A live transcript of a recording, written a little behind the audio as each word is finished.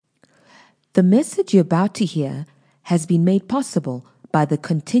The message you're about to hear has been made possible by the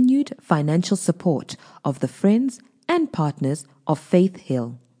continued financial support of the friends and partners of Faith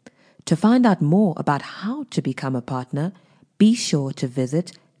Hill. To find out more about how to become a partner, be sure to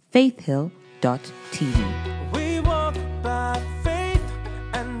visit faithhill.tv. We walk by faith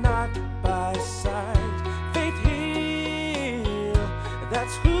and not by sight. Faith Hill,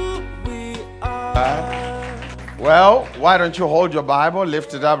 that's who we are. Well, why don't you hold your Bible,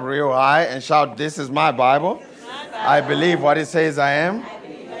 lift it up real high, and shout, "This is my Bible. I believe what it says I am.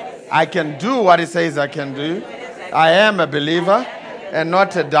 I can do what it says I can do. I am a believer and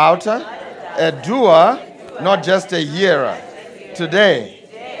not a doubter, a doer, not just a hearer. Today,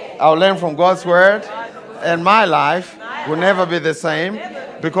 I'll learn from God's word, and my life will never be the same,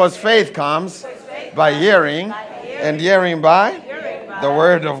 because faith comes by hearing, and hearing by the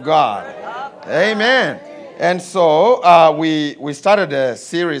word of God." Amen. And so we started a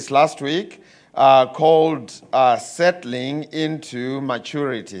series last week called Settling into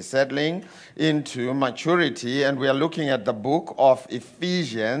Maturity. Settling into Maturity. And we are looking at the book of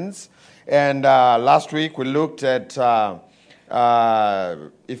Ephesians. And last week we looked at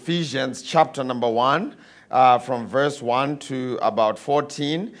Ephesians chapter number 1. From verse 1 to about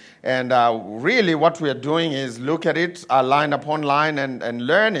 14. And really what we are doing is look at it line upon line and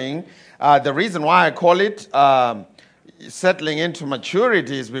learning. The reason why I call it settling into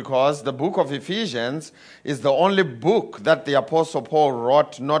maturity is because the book of Ephesians is the only book that the Apostle Paul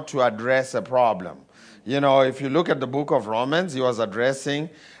wrote not to address a problem. You know, if you look at the book of Romans, he was addressing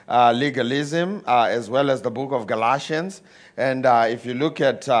legalism as well as the book of Galatians. And if you look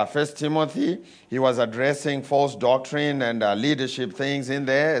at 1 Timothy, he was addressing false doctrine and leadership things in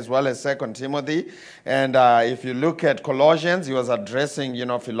there, as well as 2 Timothy. And if you look at Colossians, he was addressing,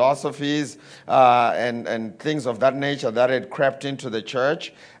 philosophies and things of that nature that had crept into the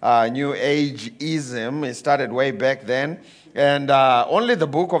church. New Age-ism, it started way back then. And only the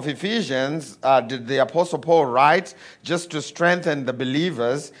book of Ephesians did the Apostle Paul write just to strengthen the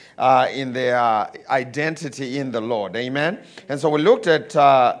believers in their identity in the Lord. Amen? And so we looked at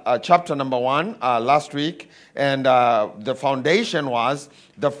chapter number 1 last week, and the foundation was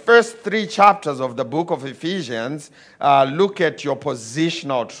the first 3 chapters of the book of Ephesians look at your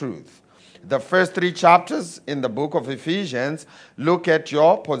positional truth. The first 3 chapters in the book of Ephesians look at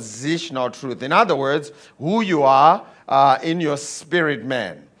your positional truth. In other words, who you are in your spirit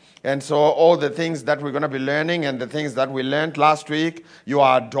man. And so all the things that we're going to be learning and the things that we learned last week, you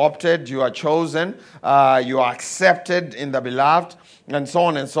are adopted, you are chosen, you are accepted in the beloved, and so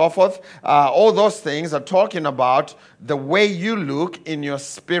on and so forth. All those things are talking about the way you look in your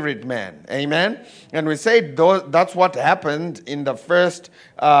spirit man. Amen? And we say that's what happened in the first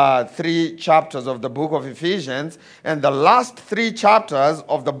 3 chapters of the book of Ephesians. And the last 3 chapters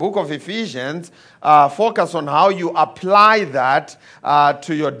of the book of Ephesians focus on how you apply that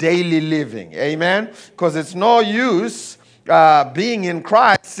to your daily living. Amen? Because it's no use being in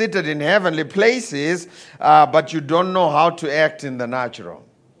Christ, seated in heavenly places, but you don't know how to act in the natural.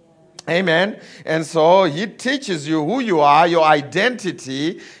 Amen. And so he teaches you who you are, your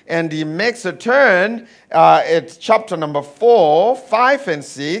identity, and he makes a turn at chapter number 4, 5, and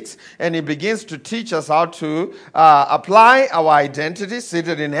 6, and he begins to teach us how to apply our identity,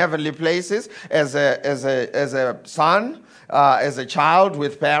 seated in heavenly places, as a son, as a child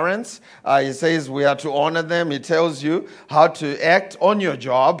with parents. He says we are to honor them. He tells you how to act on your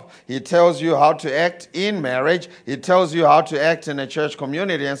job. He tells you how to act in marriage. He tells you how to act in a church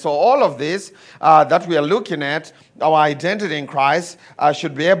community. And so all of this that we are looking at, our identity in Christ,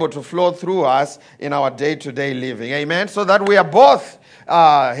 should be able to flow through us in our day-to-day living. Amen? So that we are both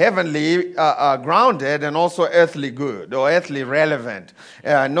heavenly grounded and also earthly good or earthly relevant.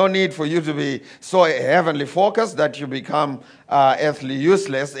 No need for you to be so heavenly focused that you become earthly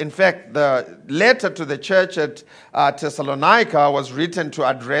useless. In fact, the letter to the church at Thessalonica was written to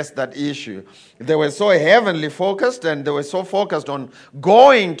address that issue. They were so heavenly focused and they were so focused on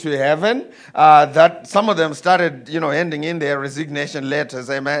going to heaven that some of them started, ending in their resignation letters.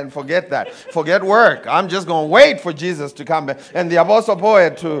 Amen. Forget that. Forget work. I'm just going to wait for Jesus to come back. And the Apostle Paul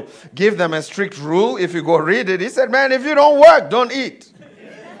had to give them a strict rule. If you go read it, he said, man, if you don't work, don't eat.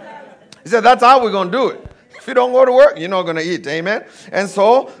 He said, that's how we're going to do it. If you don't go to work, you're not going to eat. Amen? And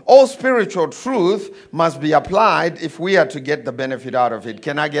so all spiritual truth must be applied if we are to get the benefit out of it.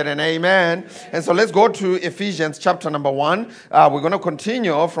 Can I get an amen? And so let's go to Ephesians chapter number 1. We're going to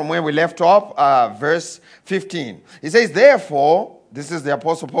continue from where we left off, verse 15. It says, therefore, This is the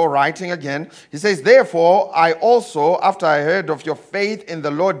Apostle Paul writing again. He says, therefore, I also, after I heard of your faith in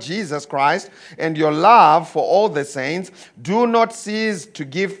the Lord Jesus Christ and your love for all the saints, do not cease to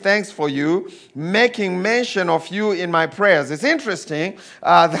give thanks for you, making mention of you in my prayers. It's interesting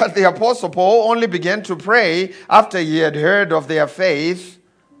that the Apostle Paul only began to pray after he had heard of their faith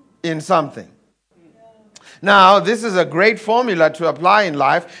in something. Now, this is a great formula to apply in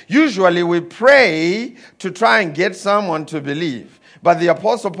life. Usually we pray to try and get someone to believe. But the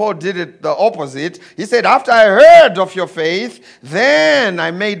Apostle Paul did it the opposite. He said, after I heard of your faith, then I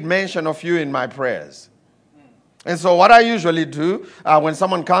made mention of you in my prayers. And so what I usually do when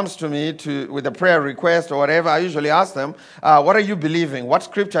someone comes to me with a prayer request or whatever, I usually ask them, what are you believing? What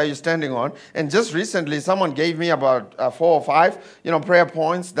scripture are you standing on? And just recently, someone gave me about 4 or 5, prayer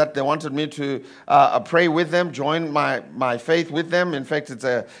points that they wanted me to pray with them, join my faith with them. In fact, it's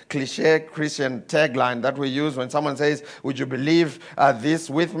a cliche Christian tagline that we use when someone says, would you believe this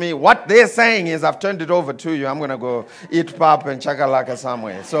with me? What they're saying is, I've turned it over to you. I'm going to go eat pap and chakalaka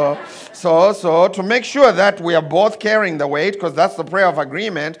somewhere. So to make sure that we are both carrying the weight, because that's the prayer of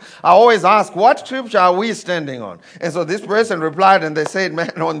agreement, I always ask, what scripture are we standing on? And so this person replied, and they said,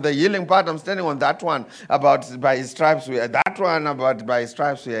 man, on the healing part, I'm standing on that one about by his stripes we are, that one about by his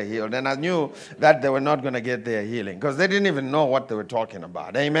stripes we are healed. And I knew that they were not going to get their healing, because they didn't even know what they were talking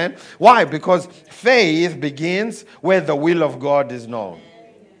about. Amen? Why? Because faith begins where the will of God is known.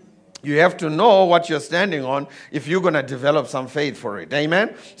 You have to know what you're standing on if you're going to develop some faith for it.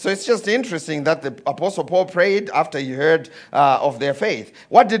 Amen? So it's just interesting that the Apostle Paul prayed after he heard of their faith.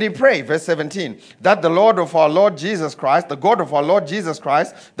 What did he pray? Verse 17. That the Lord of our Lord Jesus Christ, the God of our Lord Jesus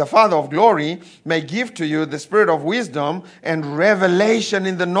Christ, the Father of glory, may give to you the spirit of wisdom and revelation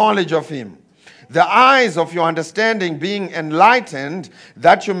in the knowledge of him. The eyes of your understanding being enlightened,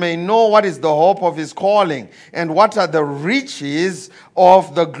 that you may know what is the hope of his calling, and what are the riches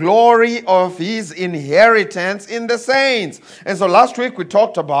of the glory of his inheritance in the saints. And so last week we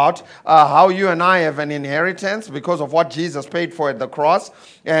talked about how you and I have an inheritance because of what Jesus paid for at the cross.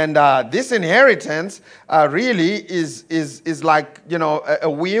 And this inheritance really is like, a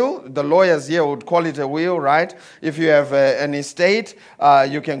will. The lawyers here would call it a will, right? If you have an estate,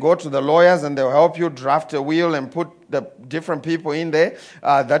 you can go to the lawyers and they'll help you draft a will and put the different people in there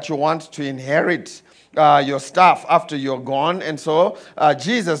that you want to inherit your stuff after you're gone. And so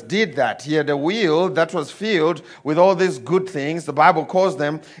Jesus did that. He had a will that was filled with all these good things. The Bible calls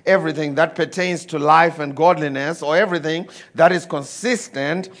them everything that pertains to life and godliness, or everything that is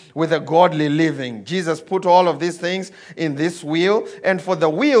consistent with a godly living. Jesus put all of these things in this will. And for the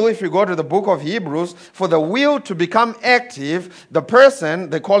will, if you go to the book of Hebrews, for the will to become active, the person,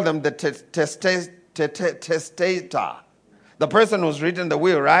 they call them the testator. The person who's written the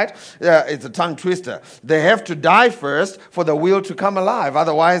will, right? It's a tongue twister. They have to die first for the will to come alive.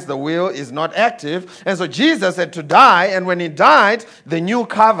 Otherwise, the will is not active. And so Jesus had to die. And when he died, the new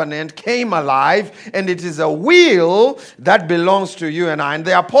covenant came alive. And it is a will that belongs to you and I. And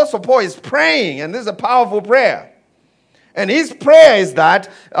the Apostle Paul is praying. And this is a powerful prayer. And his prayer is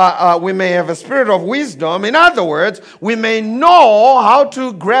that we may have a spirit of wisdom. In other words, we may know how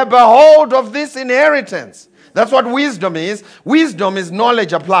to grab a hold of this inheritance. That's what wisdom is. Wisdom is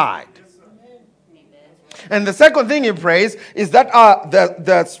knowledge applied. And the second thing he prays is that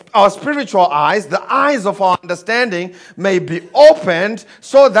our spiritual eyes, the eyes of our understanding, may be opened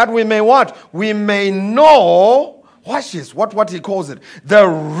so that we may what? We may know, watch this, what he calls it, the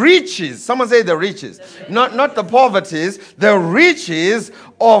riches. Someone say the riches. Not the poverties, the riches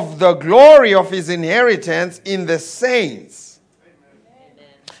of the glory of his inheritance in the saints.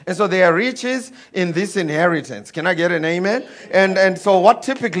 And so there are riches in this inheritance. Can I get an amen? And so what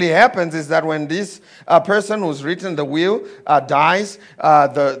typically happens is that when this person who's written the will dies,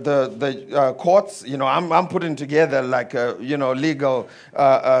 the courts, I'm putting together like a legal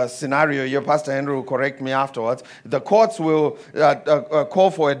scenario here. Pastor Andrew will correct me afterwards. The courts will call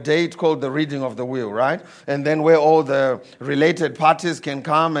for a date called the reading of the will, right? And then where all the related parties can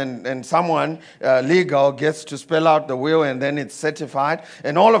come and someone legal gets to spell out the will, and then it's certified.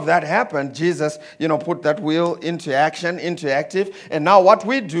 And all of that happened. Jesus, put that will into action, into active. And now what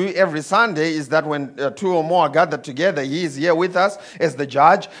we do every Sunday is that when 2 or more are gathered together, he is here with us as the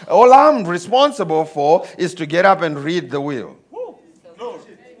judge. All I'm responsible for is to get up and read the will,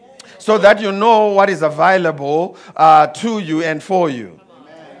 so that you know what is available to you and for you.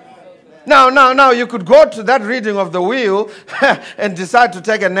 Now, you could go to that reading of the will and decide to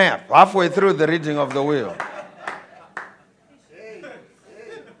take a nap halfway through the reading of the will.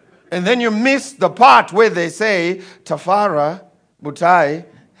 And then you miss the part where they say, Tafara Butayi,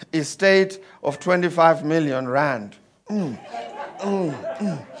 estate of 25 million rand.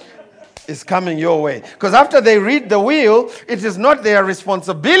 is coming your way. Because after they read the will, it is not their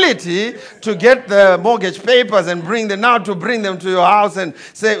responsibility to get the mortgage papers and bring them to your house and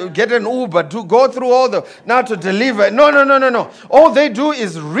say, get an Uber, to go through all now to deliver. No. All they do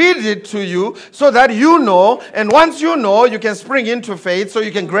is read it to you so that you know, and once you know, you can spring into faith so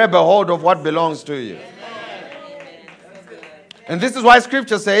you can grab a hold of what belongs to you. And this is why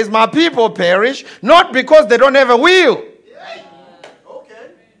Scripture says, my people perish, not because they don't have a will.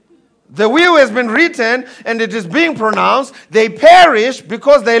 The will has been written and it is being pronounced. They perish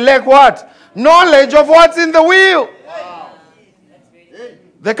because they lack what? Knowledge of what's in the will. Wow.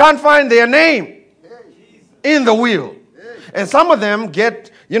 They can't find their name in the will. And some of them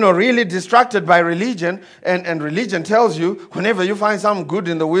get, really distracted by religion. And religion tells you, whenever you find something good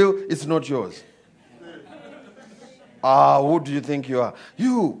in the will, it's not yours. Who do you think you are?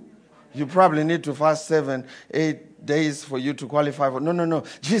 You probably need to fast 7, 8 days for you to qualify for. No.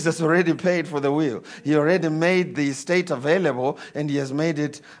 Jesus already paid for the will. He already made the estate available, and he has made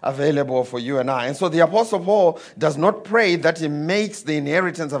it available for you and I. And so the Apostle Paul does not pray that he makes the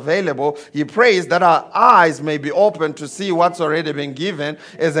inheritance available. He prays that our eyes may be open to see what's already been given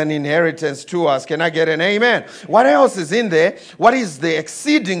as an inheritance to us. Can I get an amen? What else is in there? What is the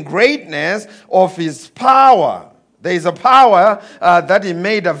exceeding greatness of his power? There is a power that he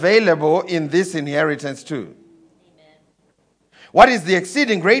made available in this inheritance too. What is the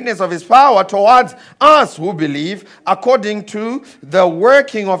exceeding greatness of his power towards us who believe, according to the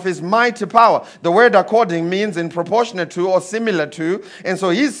working of his mighty power? The word according means in proportionate to or similar to. And so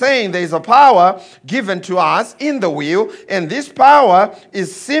he's saying there is a power given to us in the will, and this power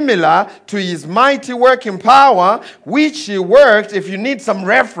is similar to his mighty working power, which he worked, if you need some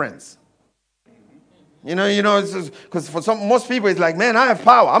reference. Because for most people, it's like, man, I have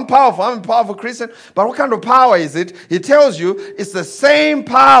power. I'm powerful. I'm a powerful Christian. But what kind of power is it? He tells you it's the same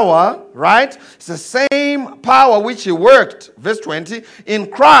power, right? It's the same power which he worked, verse 20, in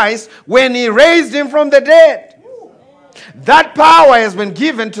Christ when he raised him from the dead. That power has been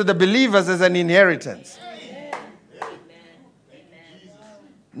given to the believers as an inheritance.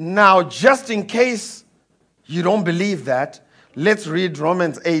 Now, just in case you don't believe that, let's read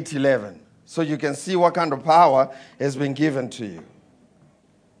Romans 8:11. So you can see what kind of power has been given to you.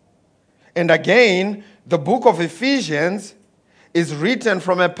 And again, the book of Ephesians is written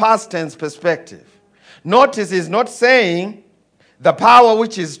from a past tense perspective. Notice he's not saying the power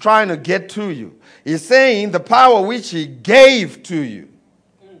which he's trying to get to you. He's saying the power which he gave to you.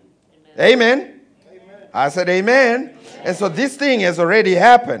 Amen? I said amen. And so this thing has already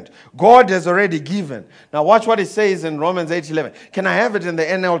happened. God has already given. Now watch what it says in Romans 8:11. Can I have it in the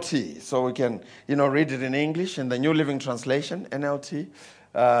NLT so we can, read it in English in the New Living Translation, NLT?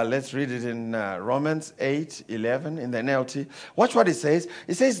 Let's read it in Romans 8:11 in the NLT. Watch what it says.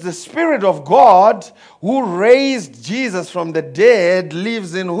 It says, the Spirit of God who raised Jesus from the dead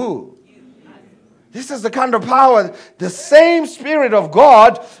lives in who? This is the kind of power, the same Spirit of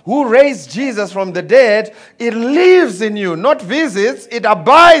God who raised Jesus from the dead, it lives in you, not visits, it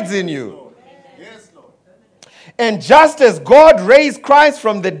abides in you. Yes, Lord. And just as God raised Christ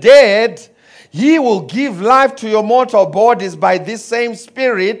from the dead, he will give life to your mortal bodies by this same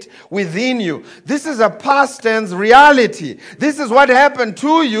Spirit within you. This is a past tense reality. This is what happened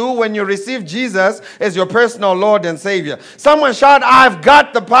to you when you received Jesus as your personal Lord and Savior. Someone shout, I've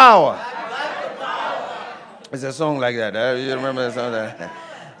got the power. It's a song like that. You remember the song? That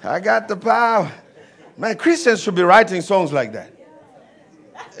I got the power. Man, Christians should be writing songs like that.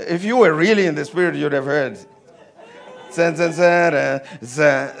 If you were really in the Spirit, you'd have heard.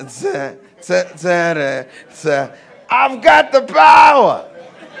 I've got the power.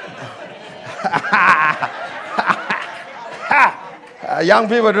 Young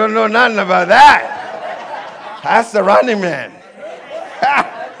people don't know nothing about that. That's the Running Man.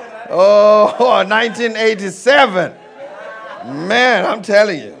 1987. Man, I'm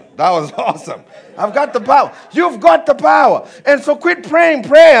telling you, that was awesome. I've got the power. You've got the power. And so quit praying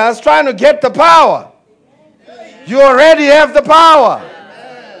prayers trying to get the power. You already have the power.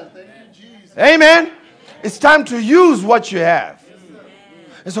 Amen. It's time to use what you have.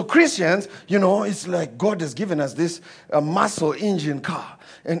 And so Christians, it's like God has given us this muscle engine car.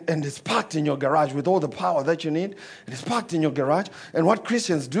 and it's parked in your garage with all the power that you need. It's parked in your garage. And what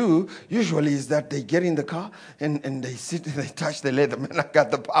Christians do usually is that they get in the car and they sit and they touch the leather. Man, I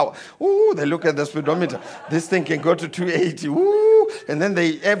got the power. Ooh, they look at the speedometer. This thing can go to 280. Ooh. And then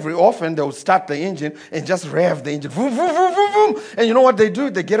every often they'll start the engine and just rev the engine. Vroom, vroom, vroom, vroom, vroom. And you know what they do?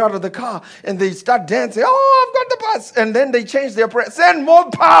 They get out of the car and they start dancing. Oh, I've got the bus. And then they change their prayer. Send more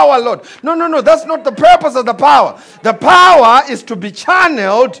power, Lord. No. That's not the purpose of the power. The power is to be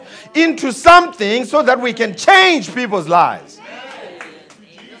channeled into something so that we can change people's lives.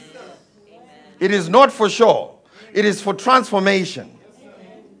 It is not for show. It is for transformation.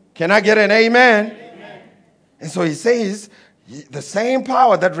 Can I get an amen? And so he says, the same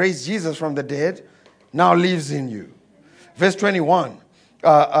power that raised Jesus from the dead now lives in you. Verse 21,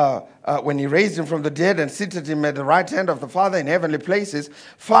 when he raised him from the dead and seated him at the right hand of the Father in heavenly places,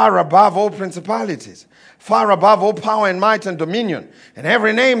 far above all principalities, far above all power and might and dominion, and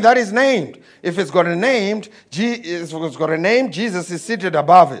every name that is named. If it's got a name, Jesus is seated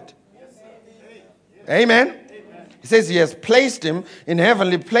above it. Amen. He says he has placed him in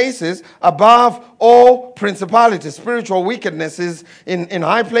heavenly places above all principalities, spiritual wickednesses in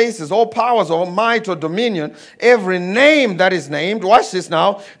high places, all powers or might or dominion, every name that is named. Watch this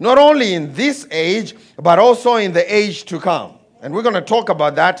now. Not only in this age, but also in the age to come. And we're going to talk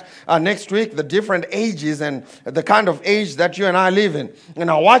about that next week, the different ages and the kind of age that you and I live in. And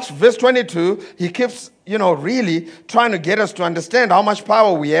now watch verse 22. He keeps, really trying to get us to understand how much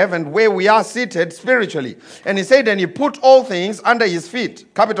power we have and where we are seated spiritually. And he said, and he put all things under his feet,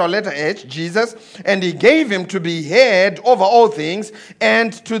 capital letter H, Jesus, and he gave him to be head over all things,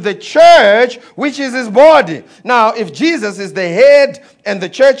 and to the church, which is his body. Now, if Jesus is the head and the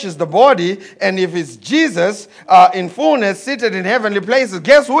church is the body, and if it's Jesus in fullness seated in heavenly places,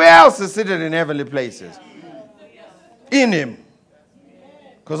 guess who else is seated in heavenly places? In him.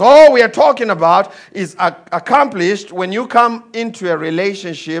 Because all we are talking about is accomplished when you come into a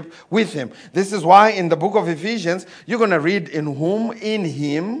relationship with him. This is why in the book of Ephesians, you're going to read in whom, in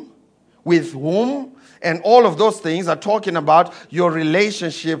him, with whom, and all of those things are talking about your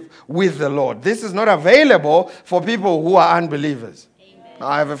relationship with the Lord. This is not available for people who are unbelievers.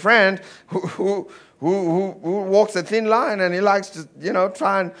 I have a friend who walks a thin line, and he likes to,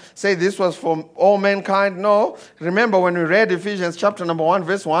 try and say this was for all mankind. No. Remember when we read Ephesians chapter number 1,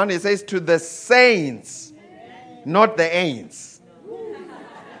 verse 1, it says to the saints, not the ain'ts.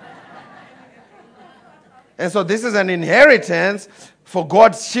 And so this is an inheritance for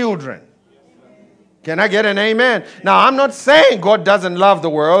God's children. Can I get an amen? Now, I'm not saying God doesn't love the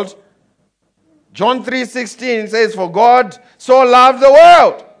world. John 3:16 says, for God so loved the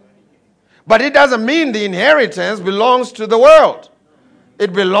world. But it doesn't mean the inheritance belongs to the world.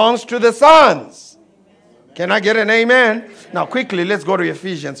 It belongs to the sons. Can I get an amen? Now quickly, let's go to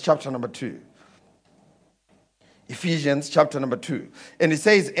Ephesians chapter number 2. Ephesians chapter number 2. And it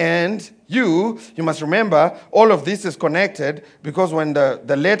says, and you must remember, all of this is connected because when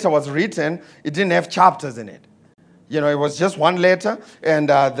the letter was written, it didn't have chapters in it. It was just one letter, and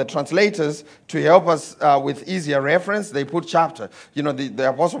the translators, to help us with easier reference, they put chapter. The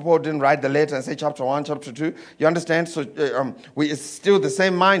Apostle Paul didn't write the letter and say chapter 1, chapter 2. You understand? So it's still the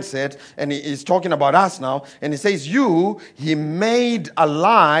same mindset, and he's talking about us now. And he says, he made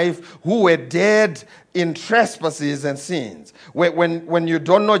alive who were dead in trespasses and sins. When you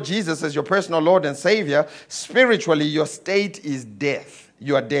don't know Jesus as your personal Lord and Savior, spiritually your state is death.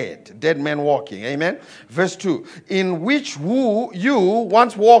 You are dead man walking. Amen. Verse 2, in which you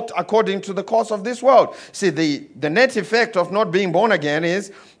once walked according to the course of this world. See, the net effect of not being born again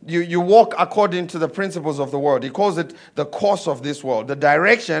is you walk according to the principles of the world. He calls it the course of this world. The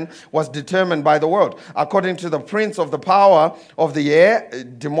direction was determined by the world. According to the prince of the power of the air,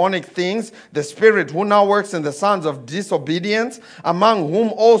 demonic things, the spirit who now works in the sons of disobedience, among whom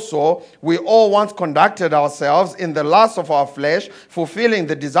also we all once conducted ourselves in the lust of our flesh, fulfilling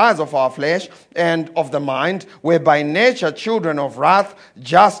the desires of our flesh and of the mind, were by nature children of wrath,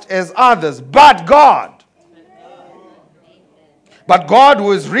 just as others. But God,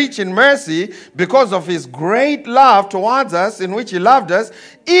 who is rich in mercy, because of his great love towards us, in which he loved us,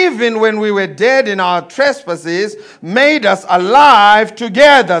 even when we were dead in our trespasses, made us alive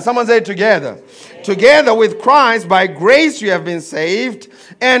together. Someone say together. Together with Christ, by grace you have been saved,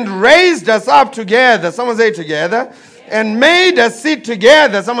 and raised us up together. Someone say together. And made us sit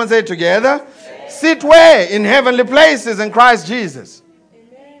together. Someone say together. Sit where? In heavenly places in Christ Jesus.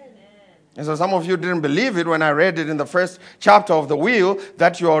 And so some of you didn't believe it when I read it in the first chapter of the wheel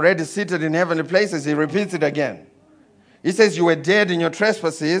that you're already seated in heavenly places. He repeats it again. He says you were dead in your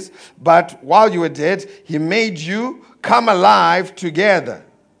trespasses, but while you were dead, he made you come alive together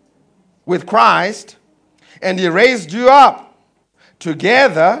with Christ, and he raised you up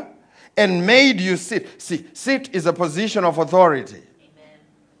together and made you sit. See, sit is a position of authority.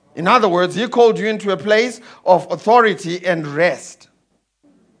 In other words, he called you into a place of authority and rest.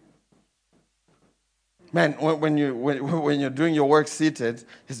 Man, when you're doing your work seated,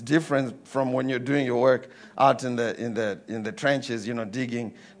 it's different from when you're doing your work out in the trenches,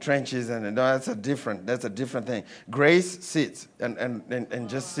 digging trenches, and that's a different thing. Grace sits and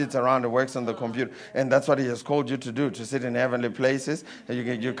just sits around and works on the computer, and that's what he has called you to do, to sit in heavenly places.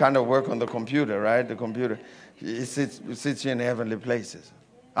 And you kind of work on the computer, right? The computer, it sits you in heavenly places.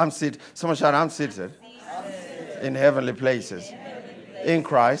 Someone shout, I'm seated in heavenly places in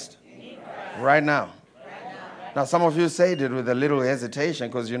Christ right now. Now, some of you say it with a little hesitation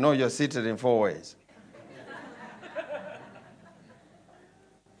because you know you're seated in 4 ways.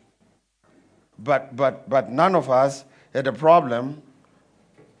 But none of us had a problem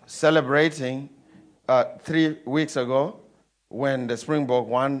celebrating 3 weeks ago when the Springbok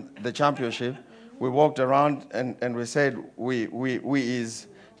won the championship. We walked around and we said we is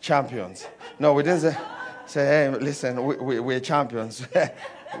champions. No, we didn't say hey, listen, we're champions.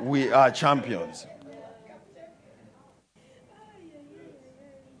 We are champions.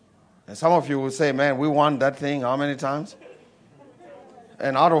 And some of you will say, man, we won that thing how many times?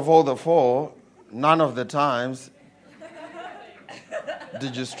 And out of all the 4, none of the times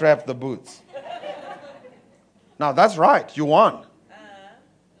did you strap the boots. Now, that's right. You won.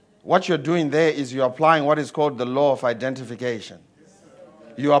 What you're doing there is you're applying what is called the law of identification.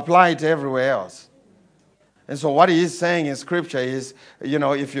 You apply it everywhere else. And so what he is saying in Scripture is,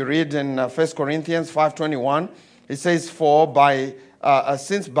 if you read in 1 Corinthians 5:21, it says,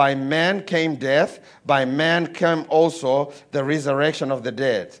 since by man came death, by man came also the resurrection of the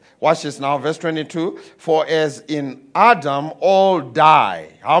dead. Watch this now, verse 22. For as in Adam all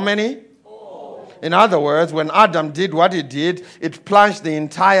die. How many? All. In other words, when Adam did what he did, it plunged the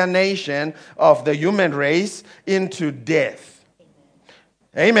entire nation of the human race into death.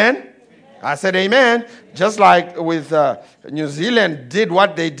 Amen? I said amen. Just like with New Zealand did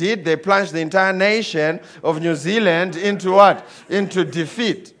what they did, they plunged the entire nation of New Zealand into what? Into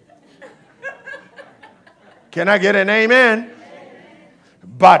defeat. Can I get an amen?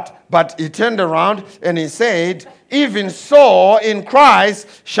 But he turned around and he said, even so in Christ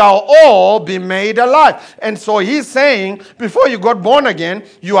shall all be made alive. And so he's saying, before you got born again,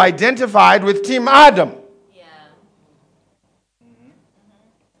 you identified with Team Adam.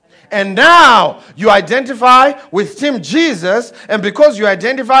 And now you identify with Team Jesus. And because you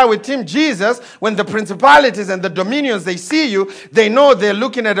identify with Team Jesus, when the principalities and the dominions, they see you, they know they're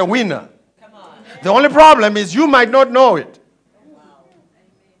looking at a winner. The only problem is you might not know it.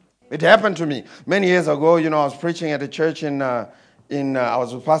 It happened to me many years ago. I was preaching at a church I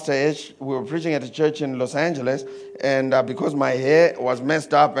was with Pastor H. We were preaching at a church in Los Angeles, and because my hair was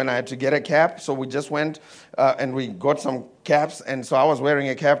messed up and I had to get a cap, so we just went and we got some caps, and so I was wearing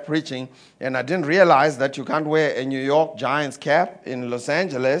a cap preaching, and I didn't realize that you can't wear a New York Giants cap in Los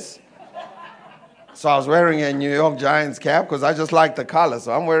Angeles. So I was wearing a New York Giants cap because I just like the color.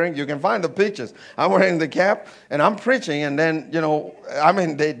 So you can find the pictures. I'm wearing the cap and I'm preaching, and then,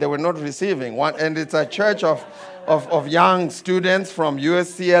 they were not receiving one, and it's a church of young students from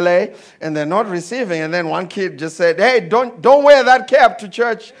USCLA, and they're not receiving. And then one kid just said, hey, don't wear that cap to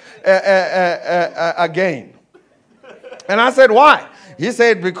church again. And I said, why? He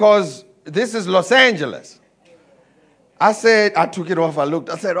said, because this is Los Angeles. I took it off, I looked.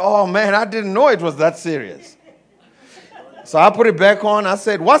 I said, oh man, I didn't know it was that serious. So I put it back on. I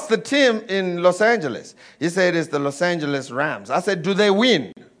said, what's the team in Los Angeles? He said, it's the Los Angeles Rams. I said, do they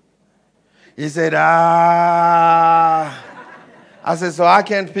win? He said, I said, so I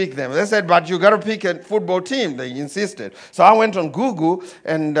can't pick them. They said, but you got to pick a football team. They insisted. So I went on Google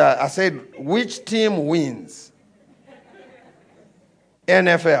and I said, which team wins?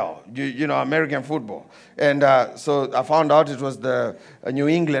 NFL, American football. And so I found out it was the New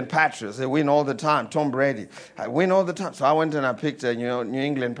England Patriots. They win all the time. Tom Brady. I win all the time. So I went and I picked a New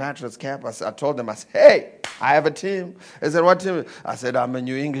England Patriots cap. I told them, I said, hey, I have a team. They said, what team? I said, I'm a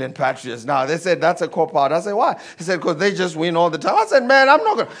New England Patriots. Now, they said, that's a cop-out. I said, why? He said, because they just win all the time. I said, man, I'm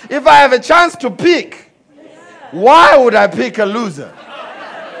not going to. If I have a chance to pick, why would I pick a loser?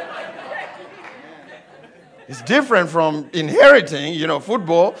 It's different from inheriting,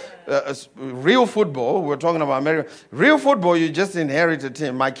 football, real football. We're talking about America. Real football, you just inherit a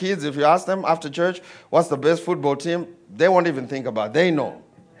team. My kids, if you ask them after church, what's the best football team? They won't even think about it. They know.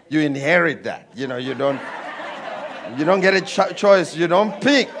 You inherit that. You don't get a choice. You don't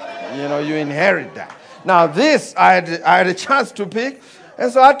pick. You inherit that. Now this, I had a chance to pick.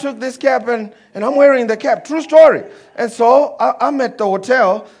 And so I took this cap and I'm wearing the cap. True story. And so I'm at the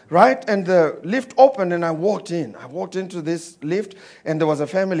hotel, right? And the lift opened and I walked in. I walked into this lift and there was a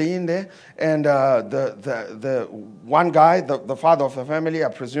family in there. And the one guy, the father of the family, I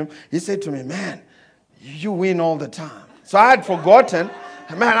presume, he said to me, man, you win all the time. So I had forgotten.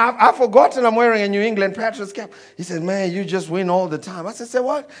 Man, I've forgotten I'm wearing a New England Patriots cap. He said, man, you just win all the time. I said, say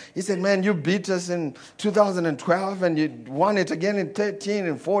what? He said, man, you beat us in 2012 and you won it again in 13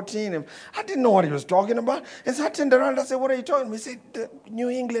 and 14. And I didn't know what he was talking about. And so I turned around and I said, what are you talking about? He said, the New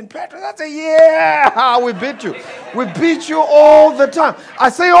England Patriots. I said, yeah, we beat you. We beat you all the time. I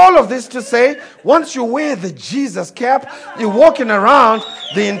say all of this to say, once you wear the Jesus cap, you're walking around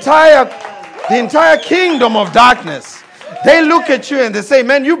the entire kingdom of darkness. They look at you and they say,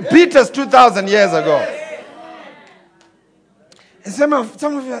 man, you beat us 2,000 years ago. And some of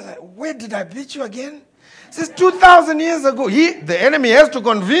you are like, where did I beat you again? It says 2,000 years ago. The enemy has to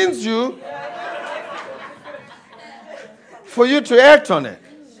convince you for you to act on it.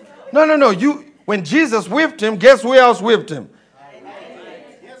 No. When Jesus whipped him, guess who else whipped him?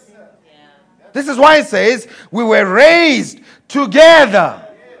 This is why it says, we were raised together.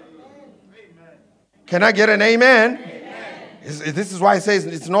 Can I get an amen? This is why it says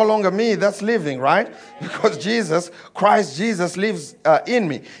it's no longer me that's living, right? Because Christ Jesus lives in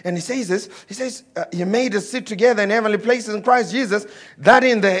me. And he says this, he says, he made us sit together in heavenly places in Christ Jesus, that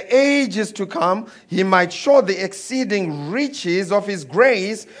in the ages to come, he might show the exceeding riches of his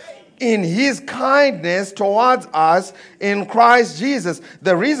grace in his kindness towards us in Christ Jesus.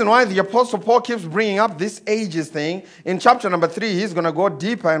 The reason why the Apostle Paul keeps bringing up this ages thing, in chapter number 3, he's going to go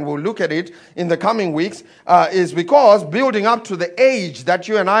deeper and we'll look at it in the coming weeks, is because building up to the age that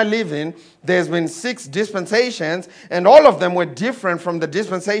you and I live in, there's been 6 dispensations, and all of them were different from the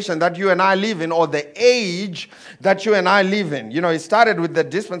dispensation that you and I live in, or the age that you and I live in. You know, it started with the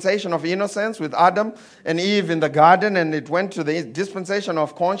dispensation of innocence with Adam and Eve in the garden, and it went to the dispensation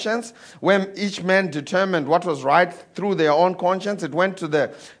of conscience, when each man determined what was right through their own conscience. It went to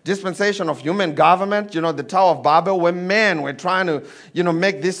the dispensation of human government, you know, the Tower of Babel, where men were trying to, you know,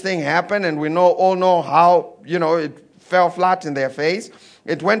 make this thing happen, and we all know how, you know, it fell flat in their face.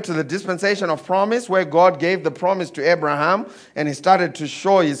 It went to the dispensation of promise, where God gave the promise to Abraham and he started to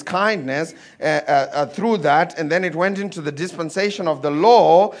show his kindness through that. And then it went into the dispensation of the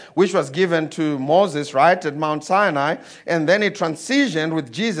law, which was given to Moses, right, at Mount Sinai. And then it transitioned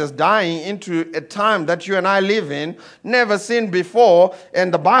with Jesus dying into a time that you and I live in, never seen before.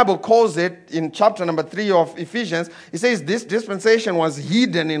 And the Bible calls it, in chapter number 3 of Ephesians, it says this dispensation was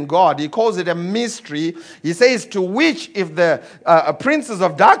hidden in God. He calls it a mystery. He says, to which if the princes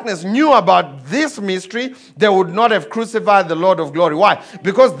of darkness knew about this mystery, they would not have crucified the Lord of glory. Why?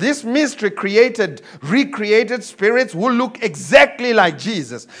 Because this mystery recreated spirits who look exactly like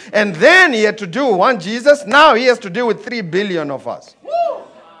Jesus. And then he had to do one Jesus. Now he has to deal with 3 billion of us.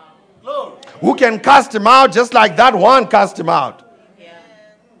 Who can cast him out just like that one cast him out.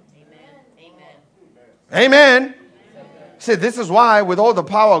 Amen. See, this is why, with all the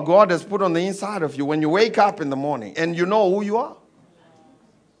power God has put on the inside of you, when you wake up in the morning and you know who you are,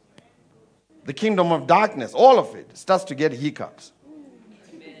 the kingdom of darkness, all of it, starts to get hiccups.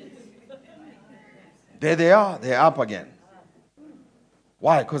 There they are. They're up again.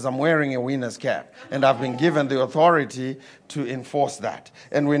 Why? Because I'm wearing a winner's cap. And I've been given the authority to enforce that.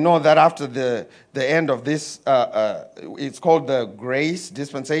 And we know that after the end of this, it's called the grace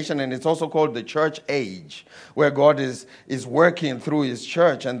dispensation, and it's also called the church age, where God is working through his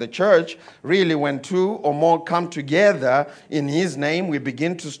church. And the church, really, when 2 or more come together in his name, we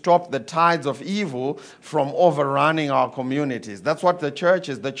begin to stop the tides of evil from overrunning our communities. That's what the church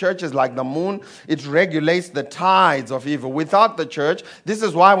is. The church is like the moon. It regulates the tides of evil. Without the church, this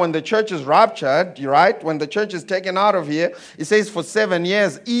is why when the church is raptured, right, when the church is taken out of here, it says for 7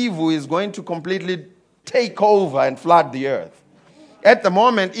 years, evil is going to completely take over and flood the earth. At the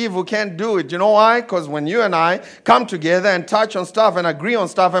moment, evil can't do it. You know why? Because when you and I come together and touch on stuff and agree on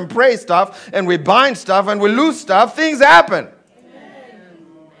stuff and pray stuff and we bind stuff and we lose stuff, things happen.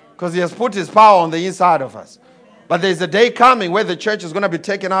 Because he has put his power on the inside of us. But there's a day coming where the church is going to be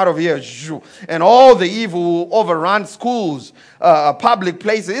taken out of here. And all the evil will overrun schools, public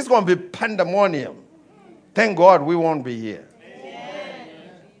places. It's going to be pandemonium. Thank God we won't be here.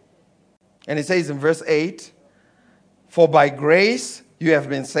 And it says in verse 8, for by grace you have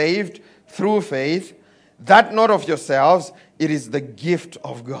been saved through faith, that not of yourselves, it is the gift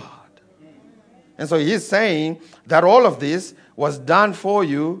of God. And so he's saying that all of this was done for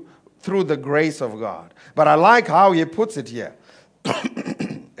you through the grace of God. But I like how he puts it here.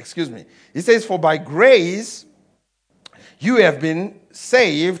 excuse me. He says, for by grace you have been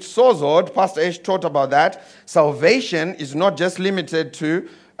saved, sozoed. Pastor Ash taught about that. Salvation is not just limited to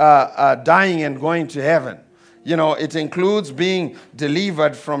dying and going to heaven. You know, it includes being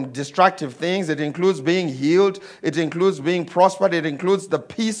delivered from destructive things. It includes being healed. It includes being prospered. It includes the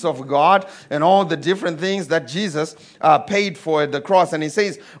peace of God and all the different things that Jesus paid for at the cross. And he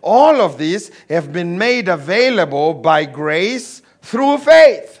says, all of these have been made available by grace through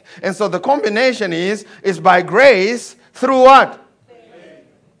faith. And so the combination is by grace through what? Faith.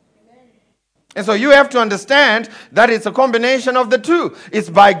 And so you have to understand that it's a combination of the two. It's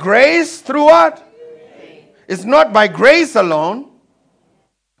by grace through what? It's not by grace alone,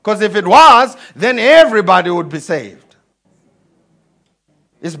 because if it was, then everybody would be saved.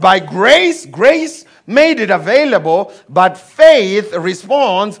 It's by grace. Grace made it available, but faith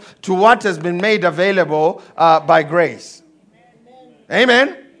responds to what has been made available by grace.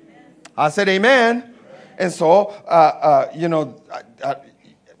 Amen. I said amen. And so,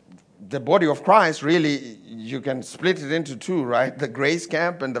 the body of Christ, really, you can split it into two, right? The grace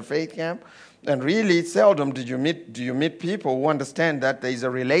camp and the faith camp. And really, seldom do you meet people who understand that there is a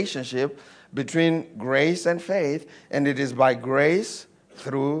relationship between grace and faith, and it is by grace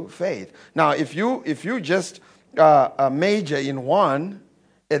through faith. Now, if you just major in one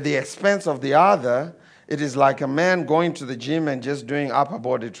at the expense of the other, it is like a man going to the gym and just doing upper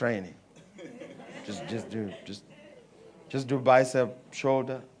body training. Just do bicep,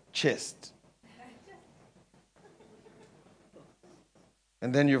 shoulder, chest.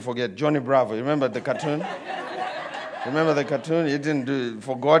 And then you forget Johnny Bravo. You remember the cartoon? Remember the cartoon? He didn't do it.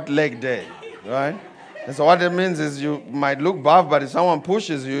 Forgot leg day, right? And so what it means is you might look buff, but if someone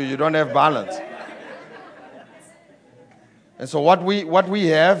pushes you, you don't have balance. And so what we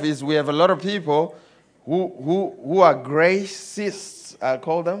have is we have a lot of people who are gracists, I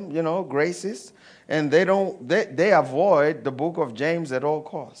call them, gracists, and they avoid the book of James at all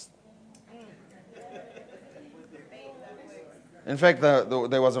costs. In fact,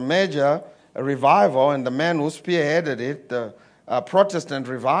 there was a major revival, and the man who spearheaded it, the Protestant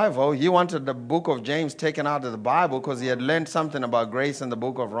revival, he wanted the book of James taken out of the Bible because he had learned something about grace in the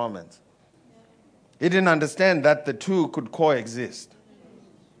book of Romans. He didn't understand that the two could coexist.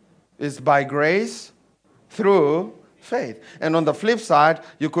 It's by grace through faith. And on the flip side,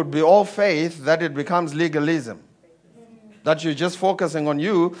 you could be all faith that it becomes legalism. That you're just focusing on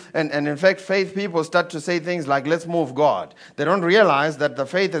you. And in fact, faith people start to say things like, let's move God. They don't realize that the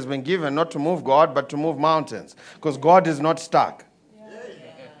faith has been given not to move God, but to move mountains. Because God is not stuck.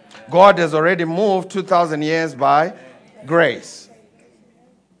 God has already moved 2,000 years by grace.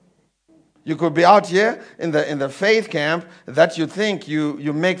 You could be out here in the faith camp that you think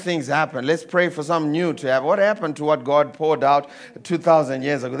you make things happen. Let's pray for something new to happen. What happened to what God poured out 2,000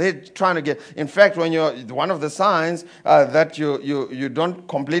 years ago? They're trying to get. In fact, when one of the signs that you don't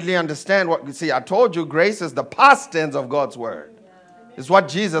completely understand what. See, I told you, grace is the past tense of God's word. It's what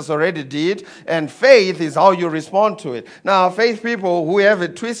Jesus already did, and faith is how you respond to it. Now, faith people who have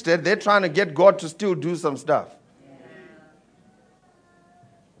it twisted, they're trying to get God to still do some stuff.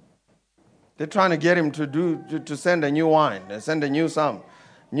 They're trying to get him to send a new wine, send a new song,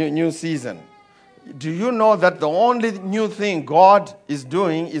 new season. Do you know that the only new thing God is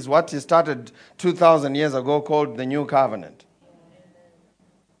doing is what he started 2,000 years ago called the new covenant?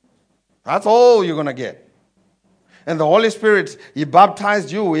 That's all you're going to get. And the Holy Spirit he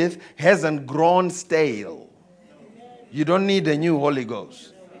baptized you with hasn't grown stale. You don't need a new Holy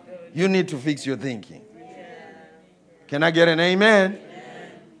Ghost. You need to fix your thinking. Can I get an amen?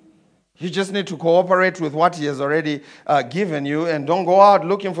 You just need to cooperate with what he has already given you, and don't go out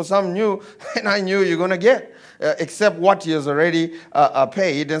looking for something new and I knew you're going to get, except what he has already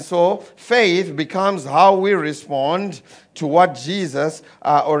paid. And so faith becomes how we respond to what Jesus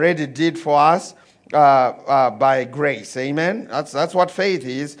already did for us by grace. Amen? That's what faith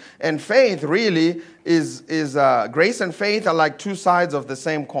is. And faith really is grace and faith are like two sides of the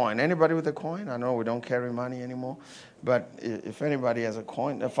same coin. Anybody with a coin? I know we don't carry money anymore. But if anybody has a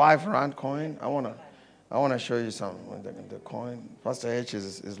coin, a 5 rand coin, I wanna show you something. The coin, Pastor H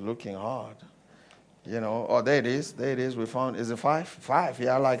is looking hard. Oh, there it is. We found, is it 5? 5,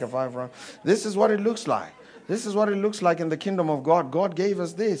 yeah, I like a 5 rand. This is what it looks like. This is what it looks like in the kingdom of God. God gave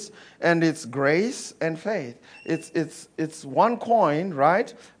us this, and it's grace and faith. It's one coin,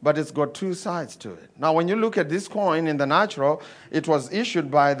 right? But it's got two sides to it. Now, when you look at this coin in the natural, it was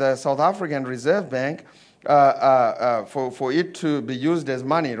issued by the South African Reserve Bank. For it to be used as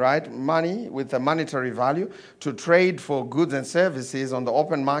money, right? Money with a monetary value to trade for goods and services on the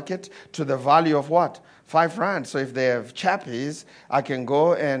open market to the value of what? £5. So if they have chappies, I can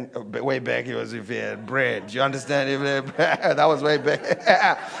go and way back it was if they had bread. Do you understand? If they had bread, that was way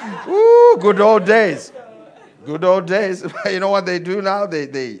back. Ooh, good old days. Good old days. You know what they do now?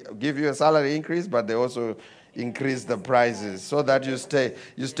 They give you a salary increase, but they also increase the prices so that you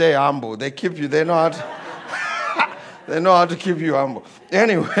stay humble. They keep you. They know how to keep you humble.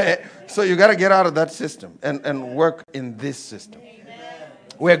 Anyway, so you got to get out of that system and work in this system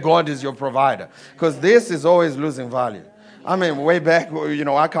where God is your provider, because this is always losing value. I mean, way back,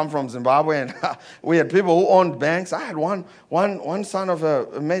 I come from Zimbabwe, and we had people who owned banks. I had one son of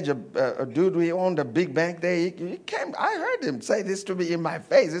a major dude who owned a big bank there. He came. I heard him say this to me in my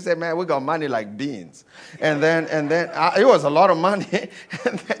face. He said, "Man, we got money like beans," and then it was a lot of money,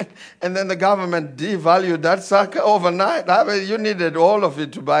 and then the government devalued that sucker overnight. I mean, you needed all of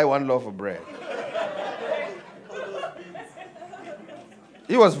it to buy one loaf of bread.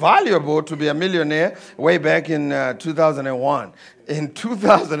 He was valuable to be a millionaire way back in 2001. In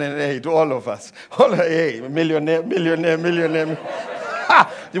 2008, all of us, millionaire.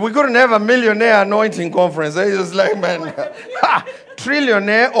 We couldn't have a millionaire anointing conference. It's just like, man,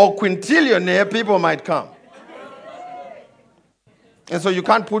 trillionaire or quintillionaire people might come. And so you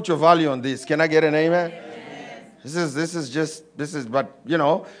can't put your value on this. Can I get an amen? But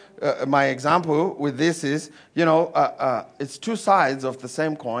my example with this is, it's two sides of the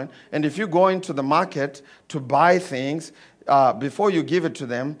same coin. And if you go into the market to buy things, before you give it to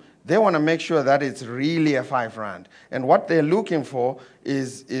them, they want to make sure that it's really a £5. And what they're looking for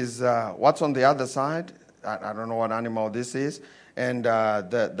is what's on the other side. I don't know what animal this is. And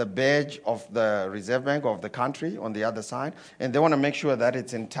the badge of the Reserve Bank of the country on the other side. And they want to make sure that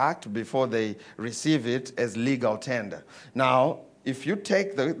it's intact before they receive it as legal tender. Now, if you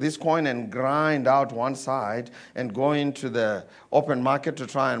take this coin and grind out one side and go into the open market to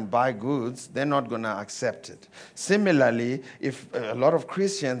try and buy goods, they're not going to accept it. Similarly, if a lot of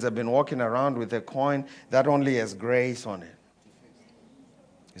Christians have been walking around with a coin that only has grace on it,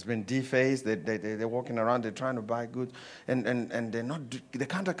 it's been defaced. They're walking around. They're trying to buy goods, and they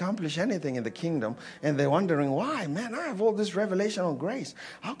can't accomplish anything in the kingdom. And they're wondering why. Man, I have all this revelation on grace.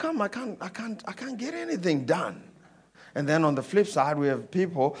 How come I can't get anything done? And then on the flip side, we have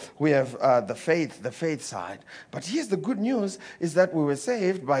people. We have the faith side. But here's the good news: is that we were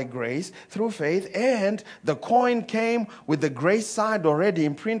saved by grace through faith, and the coin came with the grace side already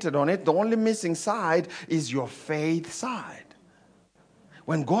imprinted on it. The only missing side is your faith side.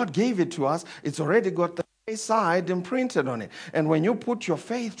 When God gave it to us, it's already got the faith side imprinted on it. And when you put your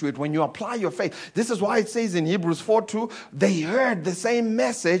faith to it, when you apply your faith, this is why it says in Hebrews 4:2, they heard the same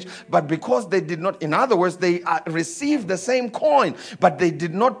message, but because they did not, in other words, they received the same coin, but they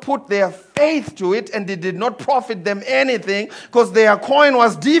did not put their faith to it, and it did not profit them anything because their coin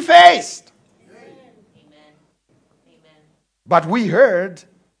was defaced. Amen. But we heard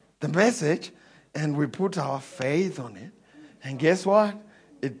the message, and we put our faith on it. And guess what?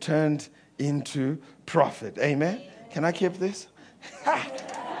 It turned into profit. Amen? Can I keep this?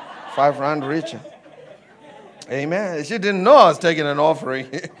 £5 richer. Amen. She didn't know I was taking an offering.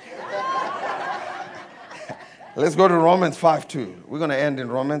 Let's go to Romans 5:2. We're going to end in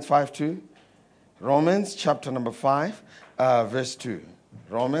Romans 5:2. Romans chapter number 5, verse 2.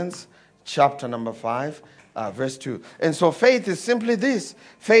 Romans chapter number 5. Verse 2. And so faith is simply this.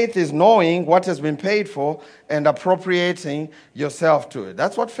 Faith is knowing what has been paid for and appropriating yourself to it.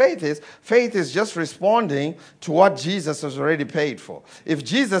 That's what faith is. Faith is just responding to what Jesus has already paid for. If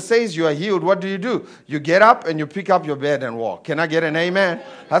Jesus says you are healed, what do? You get up and you pick up your bed and walk. Can I get an amen?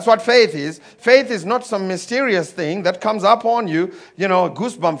 That's what faith is. Faith is not some mysterious thing that comes up on you,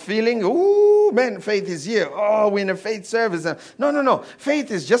 goosebump feeling. Ooh, man, faith is here. Oh, we're in a faith service. No.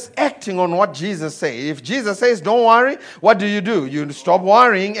 Faith is just acting on what Jesus says. If Jesus says don't worry, what do? You stop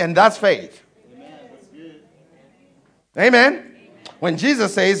worrying, and that's faith. Amen. When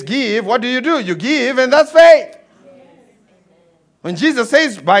Jesus says give, what do? You give, and that's faith. When Jesus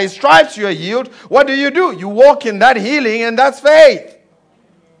says by his stripes you are healed, what do? You walk in that healing, and that's faith.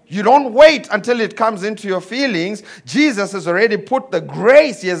 You don't wait until it comes into your feelings. Jesus has already put the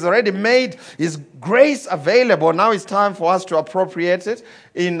grace. He has already made his grace available. Now it's time for us to appropriate it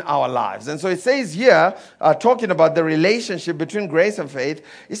in our lives. And so it says here, talking about the relationship between grace and faith,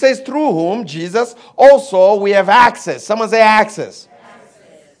 it says, through whom, Jesus, also we have access. Someone say access.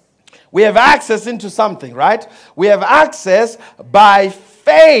 We have access into something, right? We have access by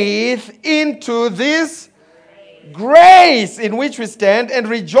faith into this grace in which we stand and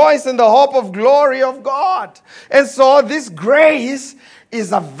rejoice in the hope of glory of God. And so this grace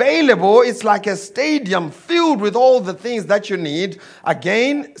is available. It's like a stadium filled with all the things that you need.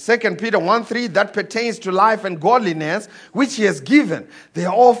 Again, 2 Peter 1:3, that pertains to life and godliness, which he has given. They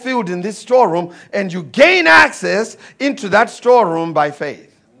are all filled in this storeroom, and you gain access into that storeroom by faith.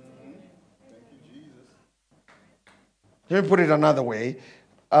 Let me put it another way.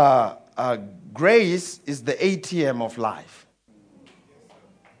 Grace is the ATM of life.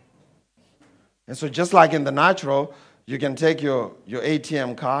 And so just like in the natural, you can take your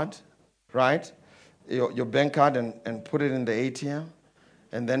ATM card, right? Your bank card and put it in the ATM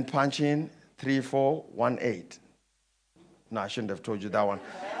and then punch in 3418. No, I shouldn't have told you that one.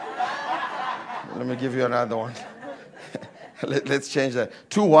 Let me give you another one. Let's change that.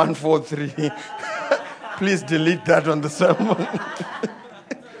 2143. Please delete that on the sermon.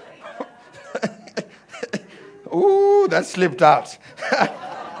 Ooh, that slipped out.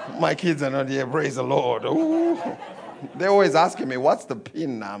 My kids are not here, praise the Lord. Ooh. They're always asking me, what's the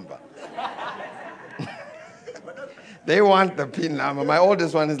PIN number? They want the PIN number. My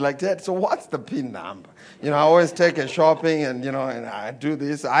oldest one is like, Dad, so what's the PIN number? I always take her shopping and I do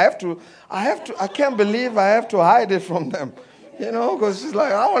this. I can't believe I have to hide it from them. Because she's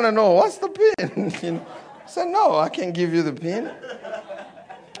like, I want to know, what's the PIN? I said, no, I can't give you the PIN.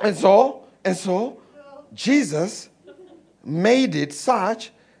 And so, Jesus made it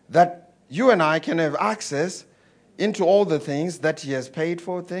such that you and I can have access into all the things that he has paid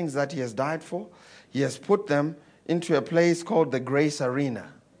for, things that he has died for. He has put them into a place called the grace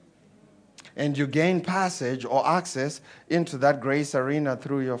arena. And you gain passage or access into that grace arena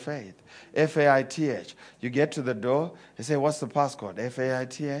through your faith. F-A-I-T-H. You get to the door, you say, what's the passcode?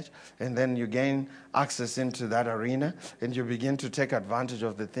 F-A-I-T-H. And then you gain access into that arena, and you begin to take advantage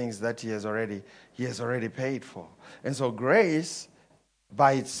of the things that he has already paid for. And so grace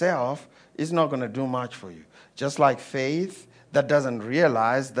by itself is not going to do much for you. Just like faith that doesn't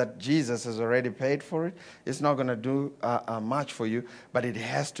realize that Jesus has already paid for it, it's not going to do much for you, but it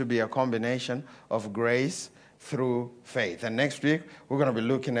has to be a combination of grace through faith. And next week, we're going to be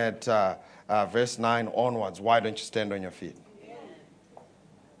looking at verse 9 onwards. Why don't you stand on your feet?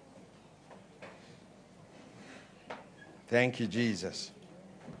 Thank you, Jesus.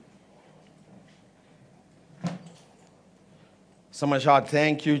 Someone shout,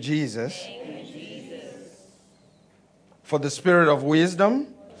 thank you, Jesus. Thank you, Jesus. For the spirit of wisdom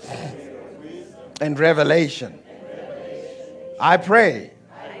and revelation. I pray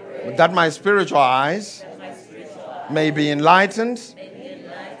that my spiritual eyes may be enlightened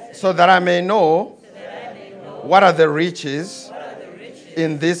so that I may know what are the riches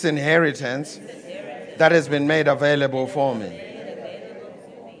in this inheritance that has been made available for me.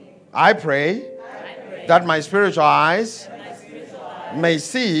 I pray that my spiritual eyes may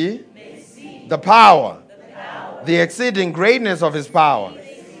see the power, the exceeding greatness of his power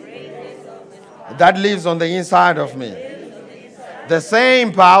that lives on the inside of me. The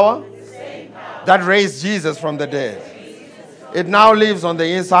same power that raised Jesus from the dead. It now lives on the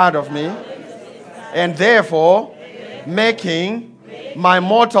inside of me, and therefore making my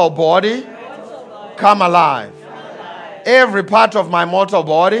mortal body come alive. Every part of my mortal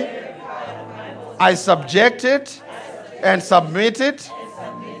body, I subject it and submit it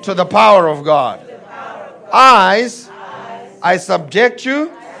to the power of God. Eyes, I subject you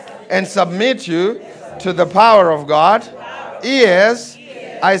and submit you to the power of God. Ears,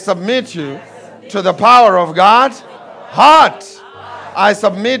 I submit you to the power of God. Heart, I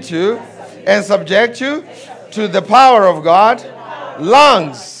submit you and subject you to the power of God.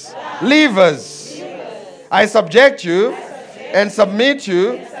 Lungs, livers, I subject you and submit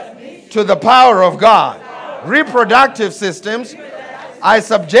you to the power of God. Reproductive systems, I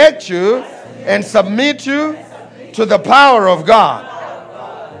subject you and submit you to the power of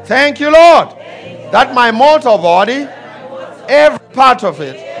God. Thank you, Lord, that my mortal body, every part of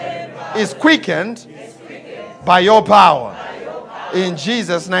it, is quickened by your power. In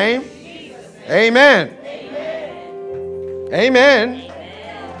Jesus' name, amen. Amen.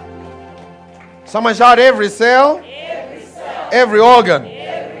 Someone shout, every cell, every organ,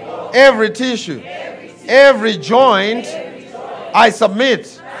 every tissue, every joint, I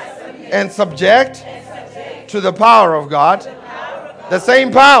submit and subject to the power of God. The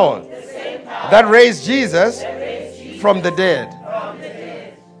same power that raised Jesus from the dead.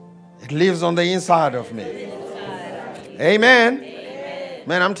 It lives on the inside of me. Amen.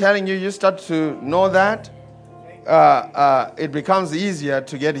 Man, I'm telling you, you start to know that, it becomes easier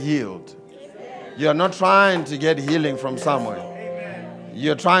to get healed. You're not trying to get healing from somewhere.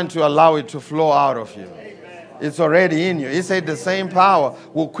 You're trying to allow it to flow out of you. It's already in you. He said the same power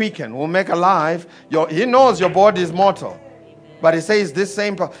will quicken, will make alive. He knows your body is mortal. But it says this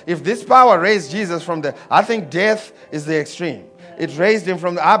same power. If this power raised Jesus from the, I think death is the extreme. It raised him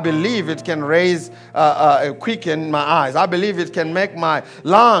from the, I believe it can raise, quicken my eyes. I believe it can make my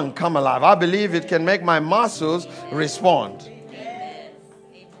lung come alive. I believe it can make my muscles respond.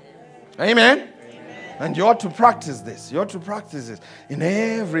 Amen. And you ought to practice this. You ought to practice this in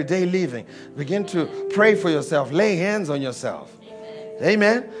everyday living. Begin to pray for yourself. Lay hands on yourself.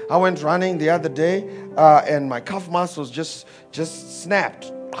 Amen. I went running the other day, and my calf muscles just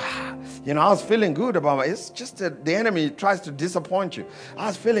snapped. You know, I was feeling good about my. It's just that the enemy tries to disappoint you. I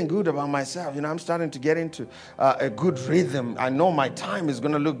was feeling good about myself. You know, I'm starting to get into a good rhythm. I know my time is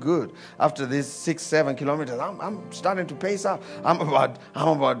going to look good after these 6-7 kilometers. I'm starting to pace up. I'm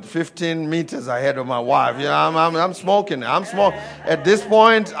about 15 meters ahead of my wife. You know, I'm smoking. At this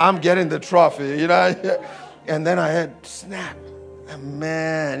point, I'm getting the trophy. You know, and then I had snap. And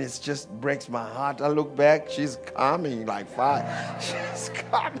man, it just breaks my heart. I look back, she's coming like fire. She's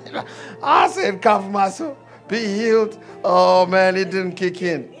coming. I said, calf muscle, be healed. Oh man, it didn't kick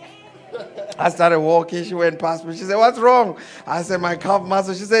in. I started walking. She went past me. She said, what's wrong? I said, my calf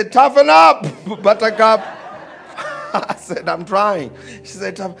muscle. She said, toughen up, buttercup. I said, I'm trying. She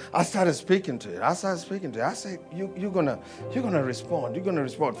said, I started speaking to it. I said, you're gonna respond. You're gonna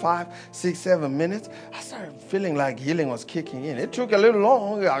respond. 5, 6, 7 minutes. I started feeling like healing was kicking in. It took a little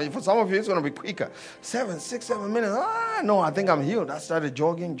long. For some of you, it's gonna be quicker. 6, 7 minutes. No, I think I'm healed. I started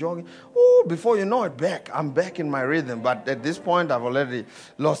jogging. Oh, before you know it, I'm back in my rhythm. But at this point, I've already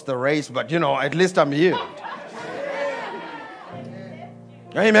lost the race. But you know, at least I'm healed.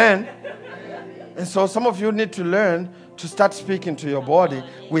 Amen. And so some of you need to learn to start speaking to your body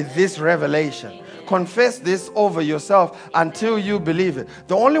with this revelation. Confess this over yourself until you believe it.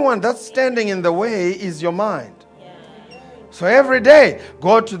 The only one that's standing in the way is your mind. So every day,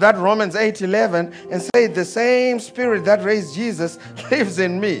 go to that Romans 8:11 and say, the same spirit that raised Jesus lives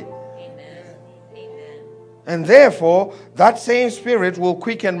in me. And therefore, that same spirit will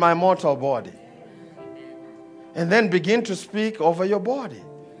quicken my mortal body. And then begin to speak over your body.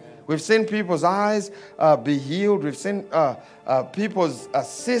 We've seen people's eyes be healed. We've seen people's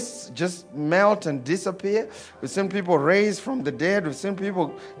cysts just melt and disappear. We've seen people raised from the dead. We've seen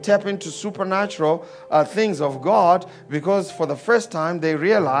people tap into supernatural things of God because for the first time they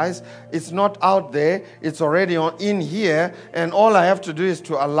realize it's not out there. It's already in here. And all I have to do is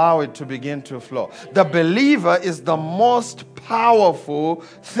to allow it to begin to flow. The believer is the most powerful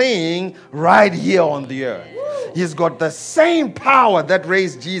thing right here on the earth. He's got the same power that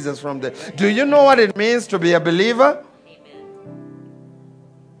raised Jesus from the. Do you know what it means to be a believer?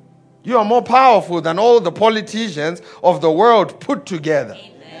 You are more powerful than all the politicians of the world put together.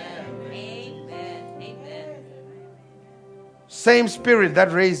 Amen. Same spirit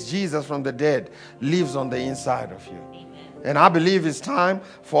that raised Jesus from the dead lives on the inside of you. And I believe it's time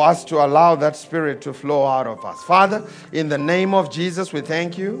for us to allow that spirit to flow out of us. Father, in the name of Jesus, we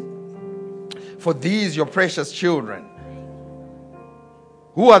thank you for these, your precious children,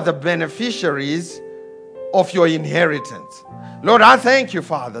 who are the beneficiaries of your inheritance. Lord, I thank you,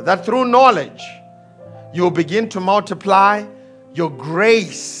 Father, that through knowledge, you'll begin to multiply your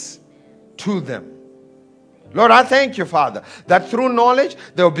grace to them. Lord, I thank you, Father, that through knowledge,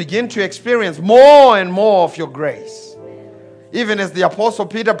 they'll begin to experience more and more of your grace. Even as the Apostle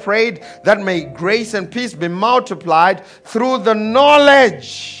Peter prayed that may grace and peace be multiplied through the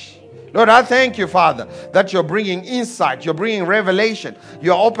knowledge. Lord, I thank you, Father, that you're bringing insight, you're bringing revelation,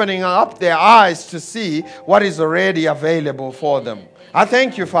 you're opening up their eyes to see what is already available for them. I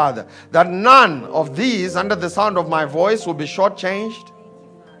thank you, Father, that none of these under the sound of my voice will be shortchanged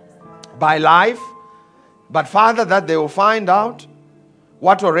by life, but Father, that they will find out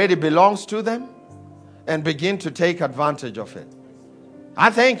what already belongs to them and begin to take advantage of it. I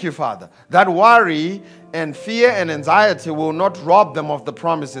thank you, Father, that worry and fear and anxiety will not rob them of the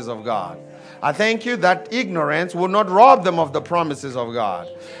promises of God. I thank you that ignorance will not rob them of the promises of God.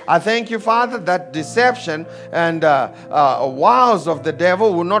 I thank you, Father, that deception and wiles of the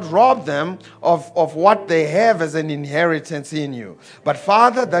devil will not rob them of what they have as an inheritance in you. But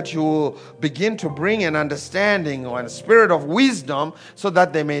Father, that you will begin to bring an understanding or a spirit of wisdom so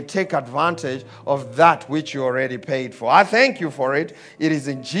that they may take advantage of that which you already paid for. I thank you for it. It is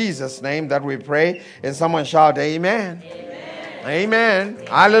in Jesus' name that we pray. And someone shout, Amen. Amen. Amen.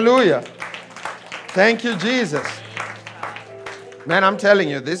 Hallelujah. Thank you, Jesus. Man, I'm telling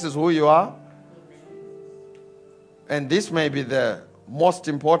you, this is who you are. And this may be the most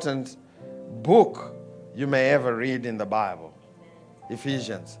important book you may ever read in the Bible.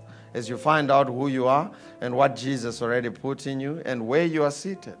 Ephesians. As you find out who you are and what Jesus already put in you and where you are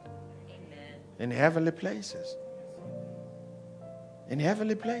seated. In heavenly places. in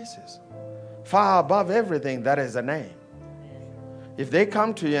heavenly places, far above everything that is a name. If they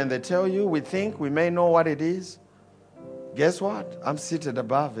come to you and they tell you, we think we may know what it is, guess what? I'm seated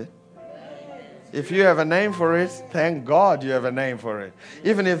above it. If you have a name for it, thank God you have a name for it.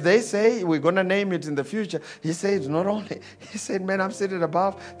 Even if they say we're going to name it in the future, he said not only, he said, man, I'm seated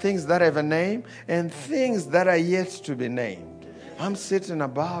above things that have a name and things that are yet to be named. I'm sitting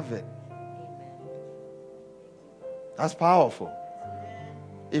above it. That's powerful.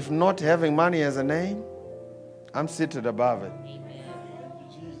 If not having money as a name, I'm seated above it.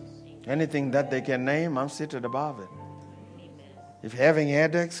 Anything that they can name, I'm seated above it. If having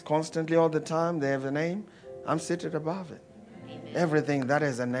headaches constantly all the time, they have a name, I'm seated above it. Everything that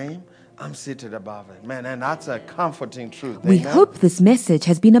has a name, I'm seated above it. Man, and that's a comforting truth. We Amen? hope this message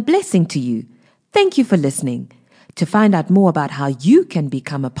has been a blessing to you. Thank you for listening. To find out more about how you can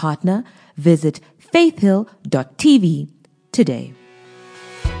become a partner, visit faithhill.tv today.